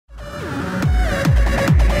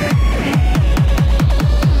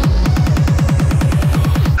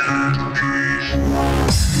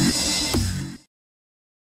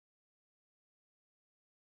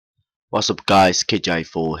What's up guys,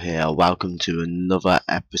 KJ4 here. Welcome to another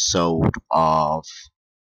episode of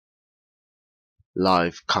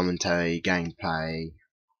live commentary gameplay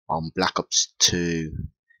on Black Ops 2.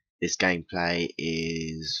 This gameplay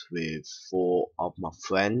is with 4 of my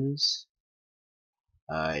friends.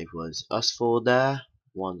 It was us 4 there,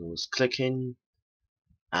 one was clicking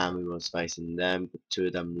and we was facing them, but 2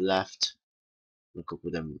 of them left, a couple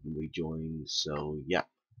of them rejoined, so yeah.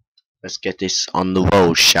 Let's get this on the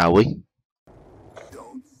road, shall we?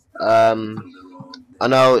 I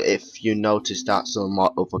know if you noticed that some of my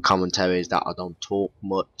other commentaries that I don't talk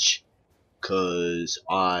much because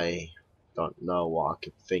I don't know what I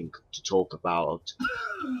could think to talk about,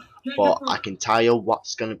 but I can tell you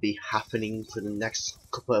what's going to be happening for the next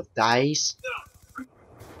couple of days.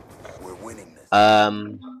 We're winning this.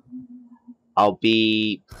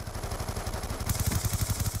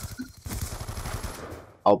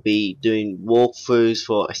 I'll be doing walkthroughs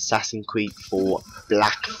for Assassin's Creed 4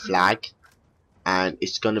 Black Flag, and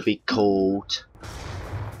it's gonna be called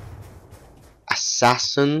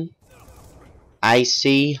Assassin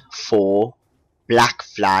AC4 Black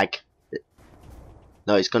Flag.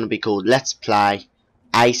 No, it's gonna be called Let's Play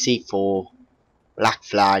AC4 Black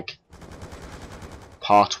Flag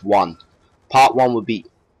Part 1. Part 1 will be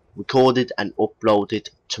recorded and uploaded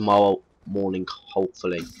tomorrow morning,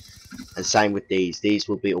 hopefully. And same with these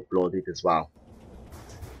will be uploaded as well.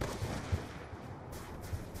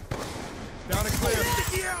 Down and clear.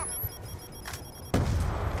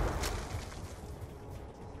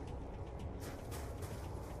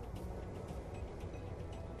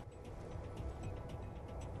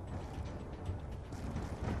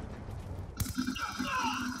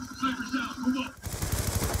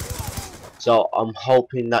 So I'm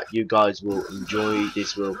hoping that you guys will enjoy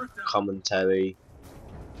this little commentary.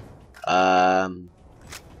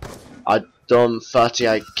 I've done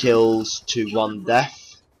 38 kills to 1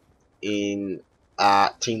 death in a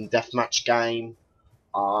team deathmatch game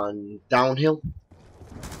on downhill.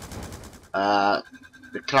 The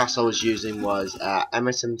class I was using was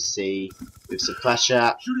MSMC with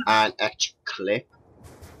suppressor and extra clip.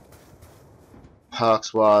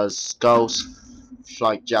 Perks was Ghost,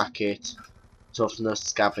 Flight Jacket, Toughness,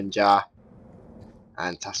 Scavenger,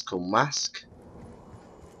 and Tactical Mask.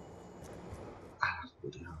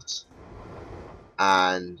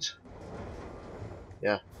 And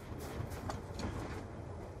yeah,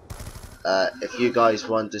 if you guys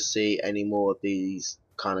want to see any more of these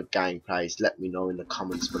kind of gameplays, let me know in the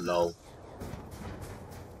comments below.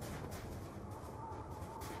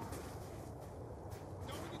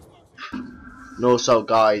 And also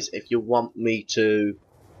guys, if you want me to,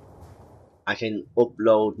 I can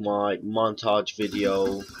upload my montage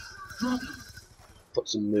video, put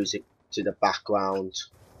some music to the background.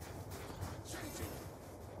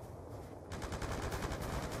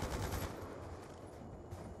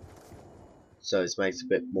 So it makes it a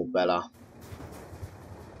bit more better.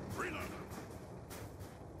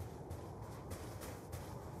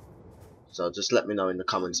 So just let me know in the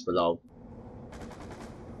comments below.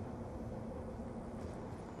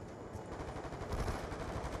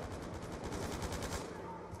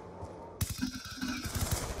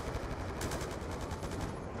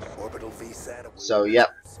 So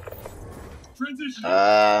yep.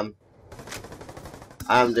 I'm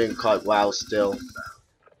doing quite well still.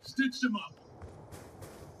 Stitched him up.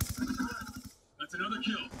 That's another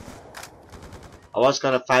kill. I was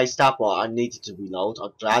gonna face that, but I needed to reload.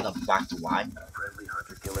 I'm glad I backed away. Friendly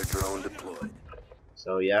hunter-killer drone deployed.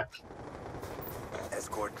 So yeah.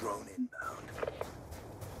 Escort drone inbound.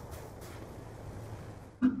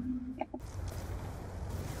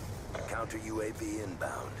 Counter UAV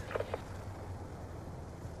inbound.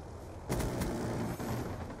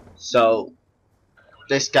 So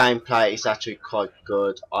this gameplay is actually quite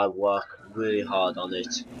good. I work really hard on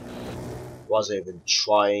it. Wasn't even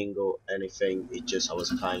trying or anything. It just I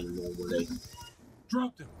was playing normally.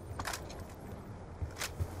 Dropped him.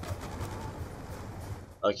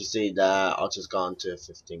 Like you see there, I just gone to a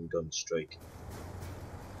 15 gun streak.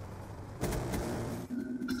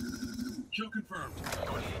 Kill confirmed.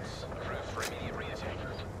 Good hits. Approved for immediate re-attack.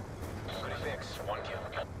 Good fix. 1 kill.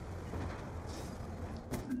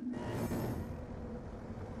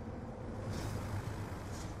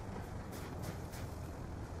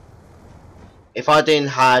 If I didn't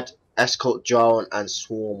had escort drone and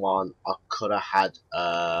swarm on, I could have had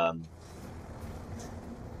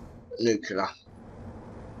nuclear.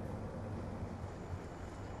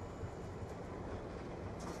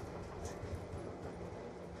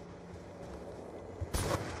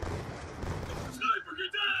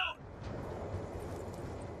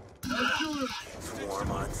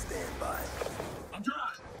 Swarm on standby.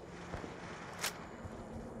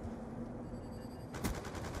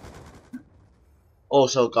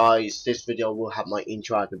 Also guys, this video will have my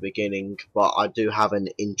intro at the beginning, but I do have an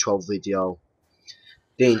intro video.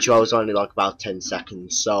 The intro is only like about 10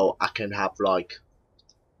 seconds, so I can have like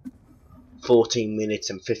 14 minutes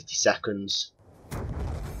and 50 seconds.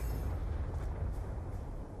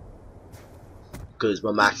 Because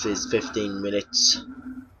my max is 15 minutes.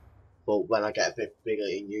 But when I get a bit bigger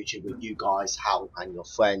in YouTube with you guys, help, and your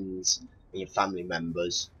friends and your family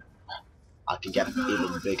members, I can get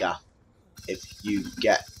even bigger if you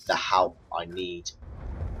get the help I need.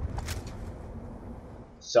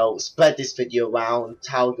 So spread this video around,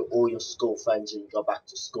 tell all your school friends when you go back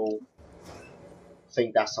to school. I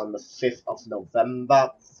think that's on the 5th of November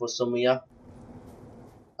for some of you.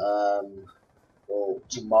 Or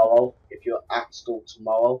tomorrow, if you're at school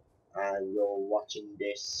tomorrow and you're watching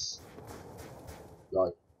this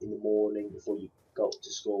like in the morning before you go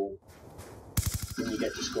to school. When you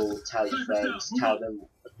get to school, tell your friends, tell them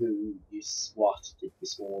who you swatted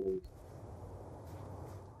this morning.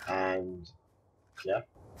 And yeah,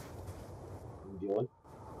 enjoy.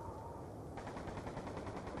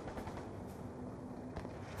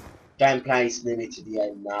 Gameplay is nearly to the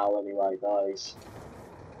end now anyway guys.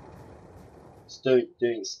 Still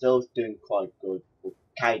doing quite good,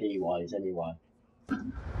 KD wise anyway.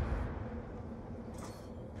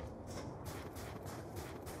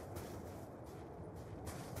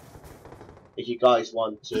 If you guys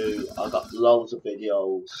want to, I've got loads of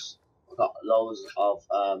videos, I've got loads of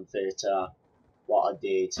theatre, what I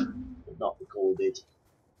did, but not recorded.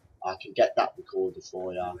 I can get that recorded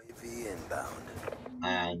for you, UAV inbound.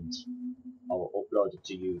 and I will upload it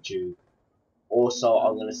to YouTube. Also,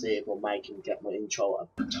 I'm going to see if I can get my intro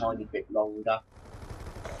a tiny bit longer.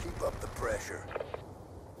 Keep up the pressure.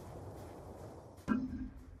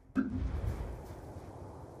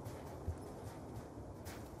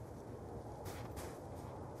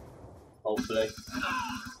 Hopefully.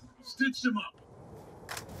 Stitch them up.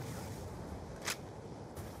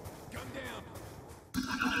 Gun down.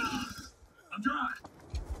 I'm dry.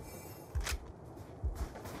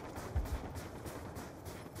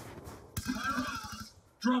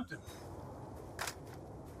 Dropped him.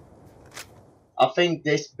 I think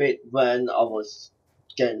this bit when I was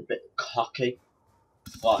getting a bit cocky.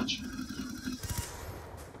 Watch.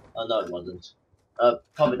 Oh no, it wasn't.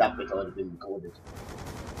 Probably that bit would have been recorded.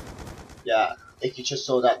 Yeah, if you just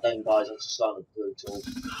saw that then guys, I just sounded brutal.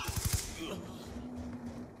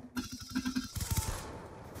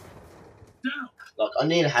 Down. Like, I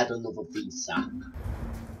nearly had another VSAC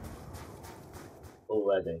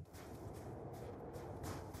already.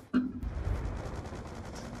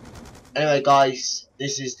 Anyway guys,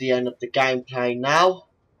 this is the end of the gameplay now.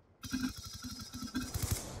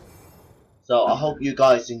 So I hope you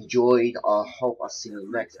guys enjoyed. I hope I see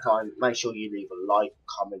you next time. Make sure you leave a like,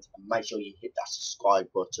 comment, and make sure you hit that subscribe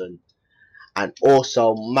button. And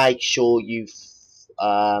also make sure you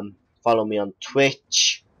follow me on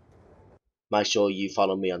Twitch. Make sure you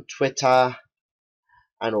follow me on Twitter.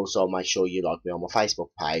 And also make sure you like me on my Facebook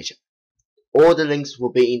page. All the links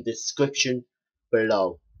will be in the description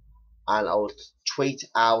below. And I will tweet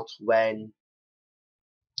out when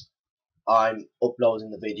I'm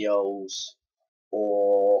uploading the videos,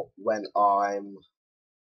 or when I'm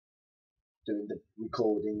doing the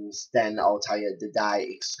recordings. Then I'll tell you the day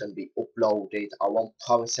it's going to be uploaded. I won't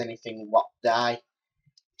promise anything what day,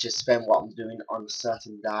 just spend what I'm doing on a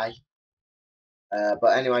certain day.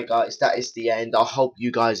 But anyway guys, that is the end. I hope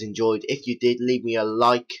you guys enjoyed. If you did, leave me a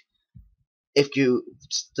like. If you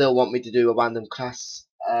still want me to do a random class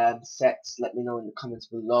sets, let me know in the comments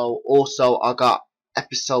below. Also, I got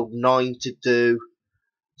episode 9 to do,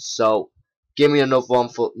 so give me another one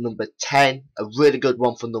for number 10, a really good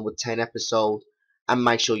one for number 10 episode, and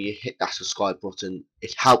make sure you hit that subscribe button.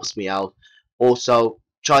 It helps me out. Also,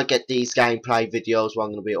 try to get these gameplay videos where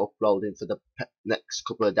I'm going to be uploading for the next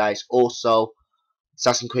couple of days. Also,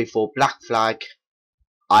 Assassin's Creed 4 Black Flag,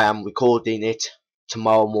 I am recording it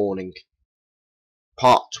tomorrow morning.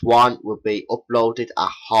 Part 1 will be uploaded at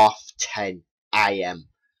 10:30 AM.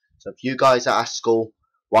 So if you guys are at school,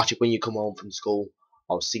 watch it when you come home from school.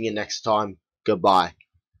 I'll see you next time. Goodbye.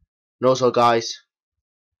 And also guys,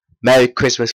 Merry Christmas.